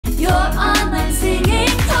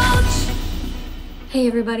Hey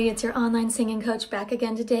everybody, it's your online singing coach back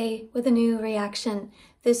again today with a new reaction.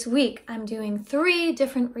 This week I'm doing 3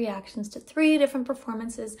 different reactions to 3 different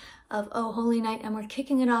performances of Oh Holy Night, and we're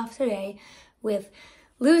kicking it off today with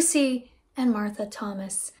Lucy and Martha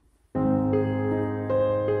Thomas.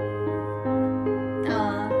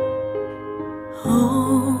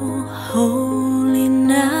 Oh, holy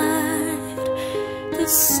night, the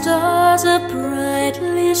stars are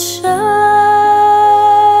brightly shining.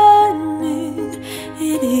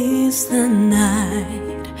 It is the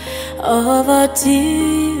night of our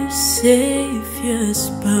dear Savior's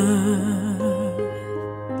birth.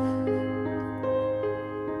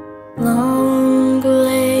 Long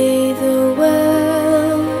lay the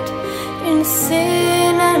world in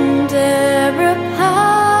sin and error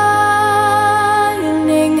pining,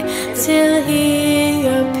 till he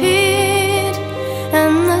appeared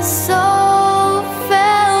and the soul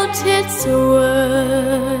felt its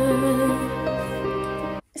worth.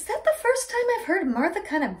 Is that the first time I've heard Martha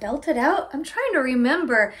kind of belt it out? I'm trying to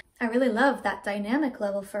remember. I really love that dynamic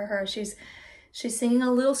level for her. She's singing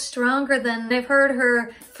a little stronger than I've heard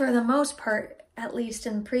her for the most part, at least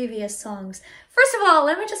in previous songs. First of all,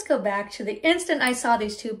 let me just go back to the instant I saw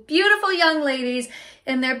these 2 beautiful young ladies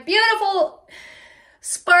in their beautiful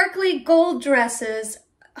sparkly gold dresses.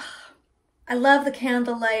 I love the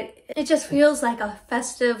candlelight. It just feels like a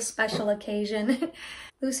festive special occasion.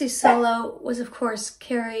 Lucy's solo was, of course,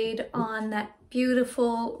 carried on that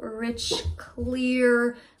beautiful, rich,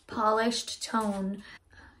 clear, polished tone.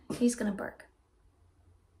 He's gonna bark.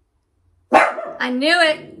 I knew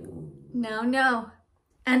it! No.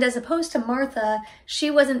 And as opposed to Martha,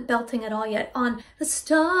 she wasn't belting at all yet on the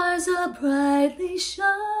stars are brightly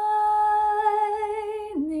shining.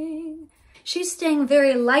 She's staying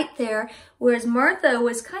very light there, whereas Martha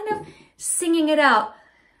was kind of singing it out.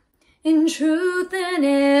 In truth and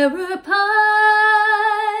error pining.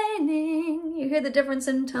 You hear the difference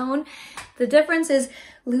in tone? The difference is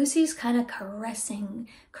Lucy's kind of caressing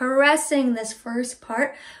this first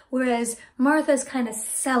part, whereas Martha's kind of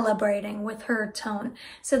celebrating with her tone.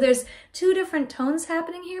 So there's 2 different tones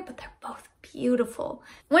happening here, but they're both beautiful.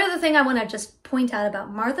 One other thing I want to just point out about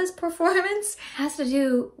Martha's performance has to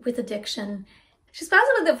do with the diction. She's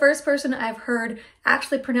possibly the first person I've heard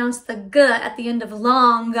actually pronounce the G at the end of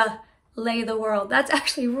long lay the world. That's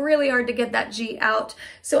actually really hard to get that G out.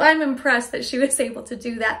 So I'm impressed that she was able to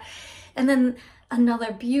do that. And then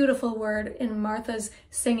another beautiful word in Martha's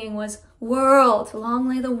singing was world. Long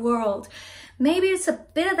lay the world. Maybe it's a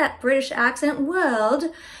bit of that British accent,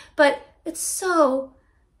 world, but it's so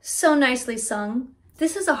nicely sung.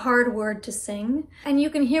 This is a hard word to sing, and you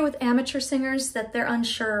can hear with amateur singers that they're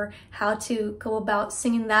unsure how to go about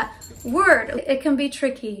singing that word. It can be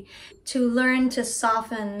tricky to learn to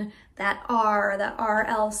soften that R, that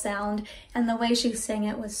RL sound, and the way she sang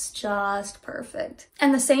it was just perfect.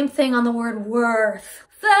 And the same thing on the word worth.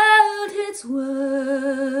 Felt its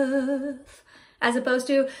worth, as opposed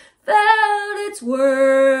to felt its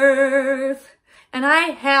worth. And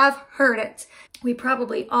I have heard it. We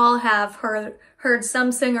probably all have heard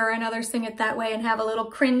some singer or another sing it that way and have a little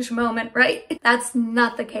cringe moment, right? That's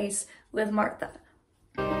not the case with Martha.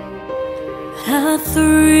 A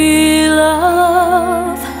thrill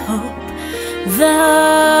of hope,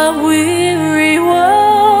 the weary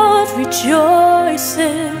world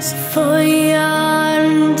rejoices, for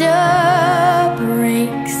yonder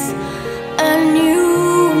breaks a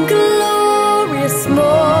new glorious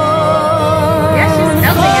morn. Yeah, she's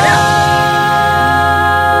belting it out.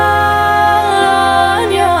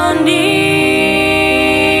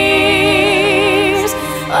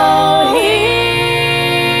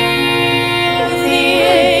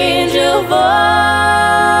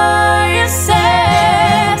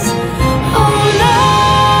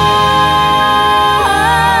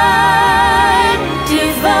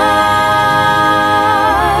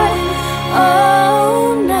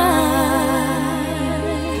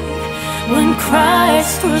 When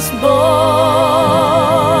Christ was born,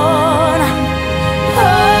 oh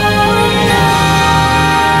night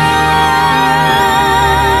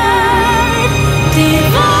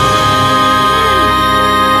divine,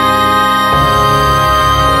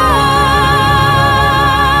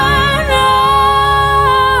 oh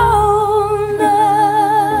night,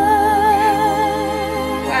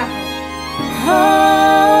 Wow.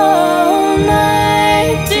 oh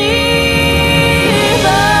night divine.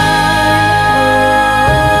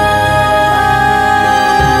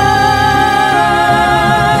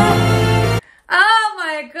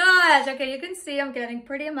 I'm getting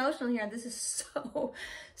pretty emotional here. This is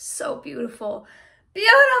so beautiful.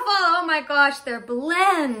 Beautiful! Oh my gosh, their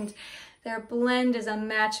blend. Their blend is a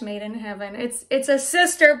match made in heaven. It's a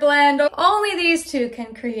sister blend. Only these two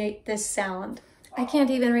can create this sound. I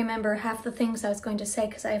can't even remember half the things I was going to say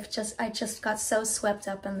because I just got so swept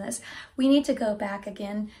up in this. We need to go back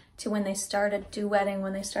again to when they started duetting,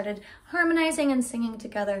 when they started harmonizing and singing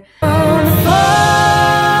together. On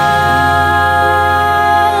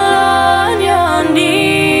your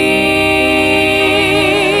knees,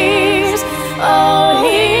 oh,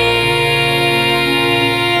 hear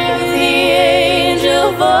the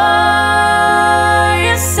angel voices.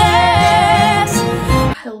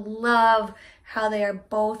 I love how they are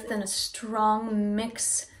both in a strong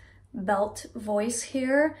mix belt voice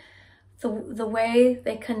here. The way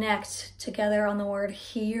they connect together on the word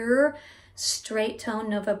here, straight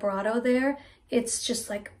tone, no vibrato there. It's just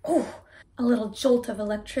like, oh, a little jolt of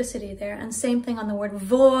electricity there. And same thing on the word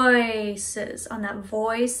voices, on that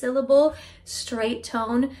voice syllable, straight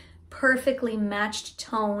tone, perfectly matched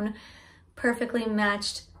tone, perfectly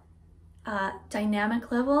matched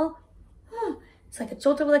dynamic level. It's like a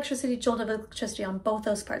jolt of electricity on both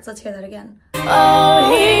those parts. Let's hear that again.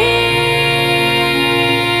 Oh, hear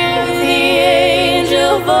the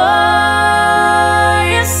angel voices.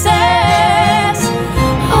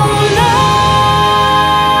 Oh, night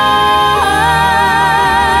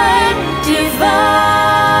divine.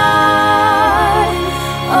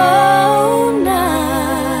 Oh,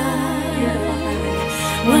 night. Beautiful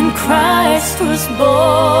harmony. When Christ was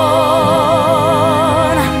born.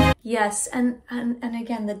 Yes, and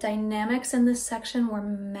again, the dynamics in this section were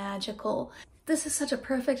magical. This is such a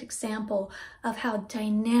perfect example of how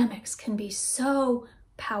dynamics can be so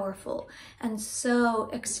powerful and so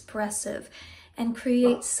expressive and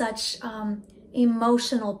create such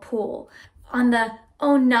emotional pull. On the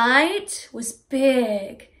oh night was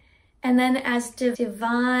big, and then as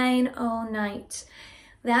divine oh night,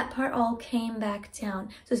 that part all came back down.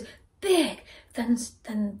 So it's big, then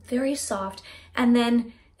very soft, and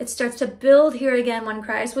then it starts to build here again when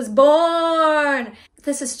Christ was born.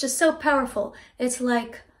 This is just so powerful. It's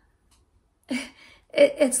like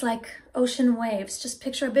ocean waves. Just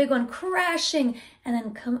picture a big one crashing and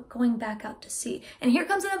then going back out to sea. And here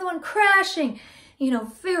comes another one crashing. You know,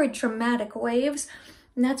 very dramatic waves.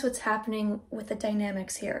 And that's what's happening with the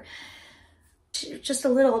dynamics here. Just a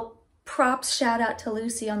little props shout out to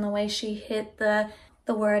Lucy on the way she hit the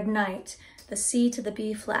word night. The C to the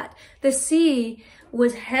B flat. The C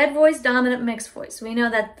was head voice, dominant, mixed voice. We know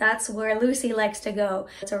that that's where Lucy likes to go.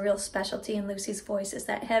 It's a real specialty in Lucy's voice, is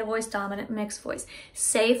that head voice, dominant, mixed voice.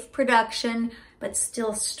 Safe production, but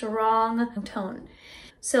still strong tone.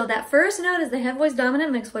 So that first note is the head voice,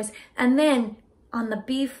 dominant, mixed voice. And then on the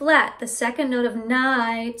B flat, the second note of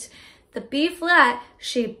night, the B flat,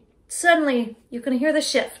 she suddenly, you can hear the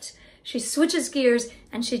shift. She switches gears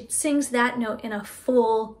and she sings that note in a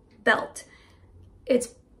full belt.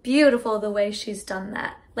 It's beautiful the way she's done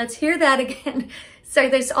that. Let's hear that again. Sorry,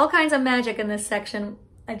 there's all kinds of magic in this section.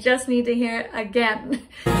 I just need to hear it again.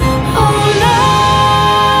 Oh,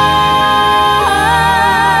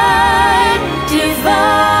 night divine.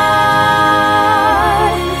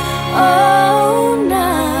 Oh,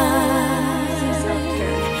 night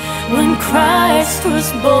when Christ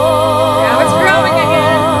was born. Now it's growing again.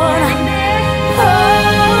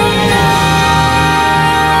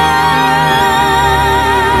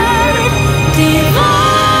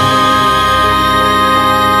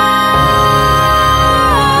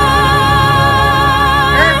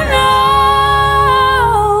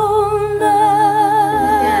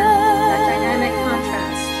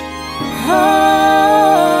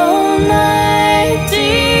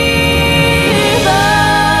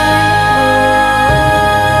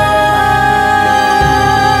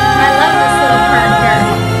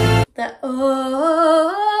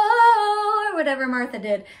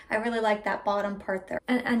 Did. I really like that bottom part there.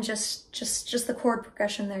 And just the chord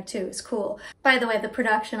progression there too is cool. By the way, the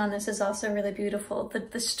production on this is also really beautiful.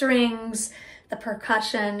 The strings, the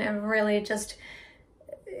percussion, and really just,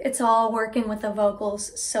 it's all working with the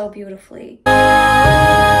vocals so beautifully.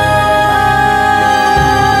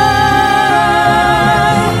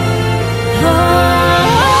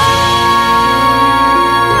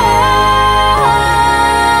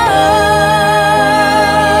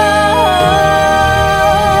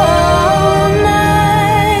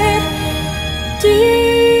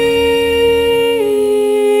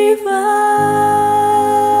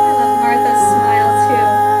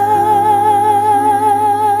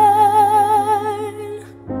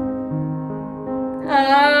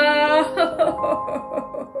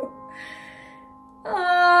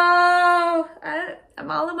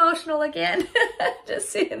 Again, just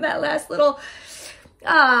seeing that last little,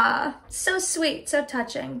 so sweet, so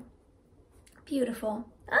touching. Beautiful.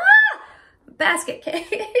 Ah! Basket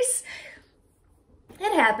case.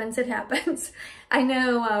 It happens, it happens. I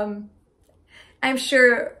know, I'm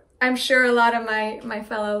sure a lot of my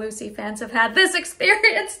fellow Lucy fans have had this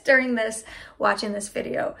experience during watching this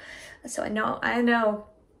video. So I know I'm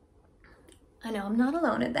not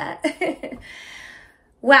alone in that.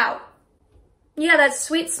 Wow. Yeah, that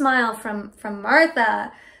sweet smile from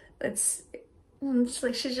Martha. It's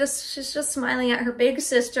like she's just smiling at her big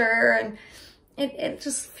sister, and it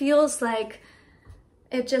just feels like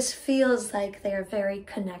they're very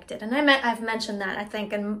connected. And I've mentioned that, I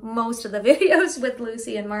think, in most of the videos with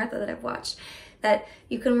Lucy and Martha that I've watched, that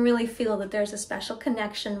you can really feel that there's a special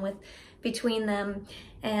connection between them,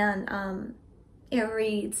 and it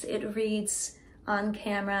reads on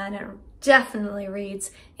camera, and it definitely reads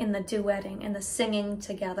in the duetting and the singing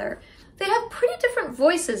together. They have pretty different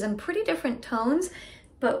voices and pretty different tones,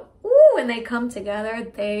 but ooh, when they come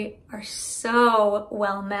together, they are so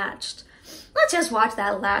well matched. Let's just watch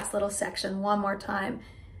that last little section one more time.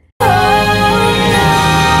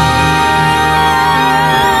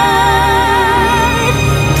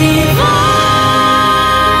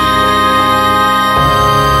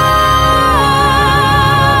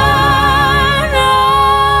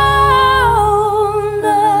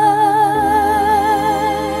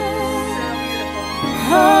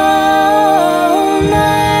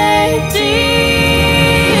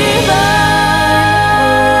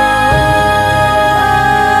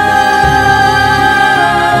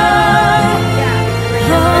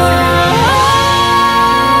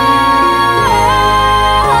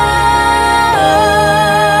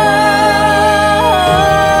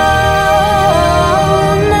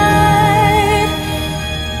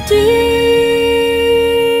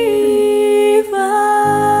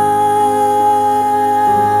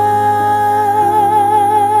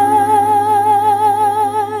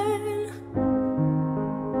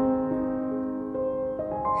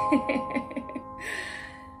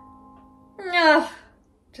 Oh,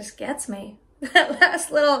 just gets me. That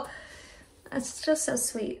last little, it's just so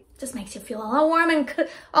sweet. Just makes you feel all warm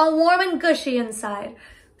and gushy inside.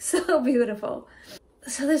 So beautiful.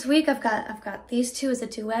 So this week I've got these two as a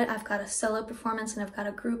duet, I've got a solo performance, and I've got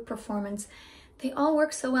a group performance. They all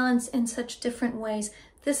work so well in such different ways.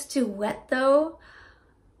 This duet though,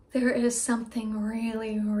 there is something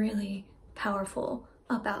really, really powerful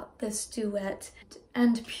about this duet,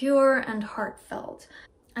 and pure and heartfelt.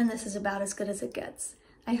 And this is about as good as it gets.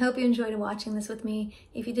 I hope you enjoyed watching this with me.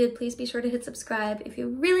 If you did, please be sure to hit subscribe. If you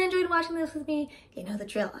really enjoyed watching this with me, you know the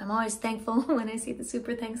drill. I'm always thankful when I see the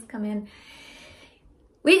super thanks come in.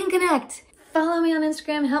 We can connect. Follow me on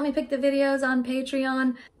Instagram, help me pick the videos on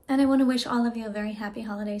Patreon. And I want to wish all of you a very happy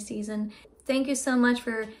holiday season. Thank you so much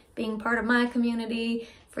for being part of my community,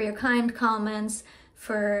 for your kind comments,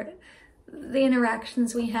 for the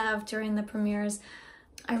interactions we have during the premieres.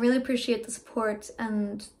 I really appreciate the support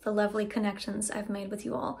and the lovely connections I've made with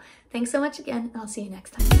you all. Thanks so much again, and I'll see you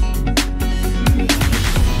next time.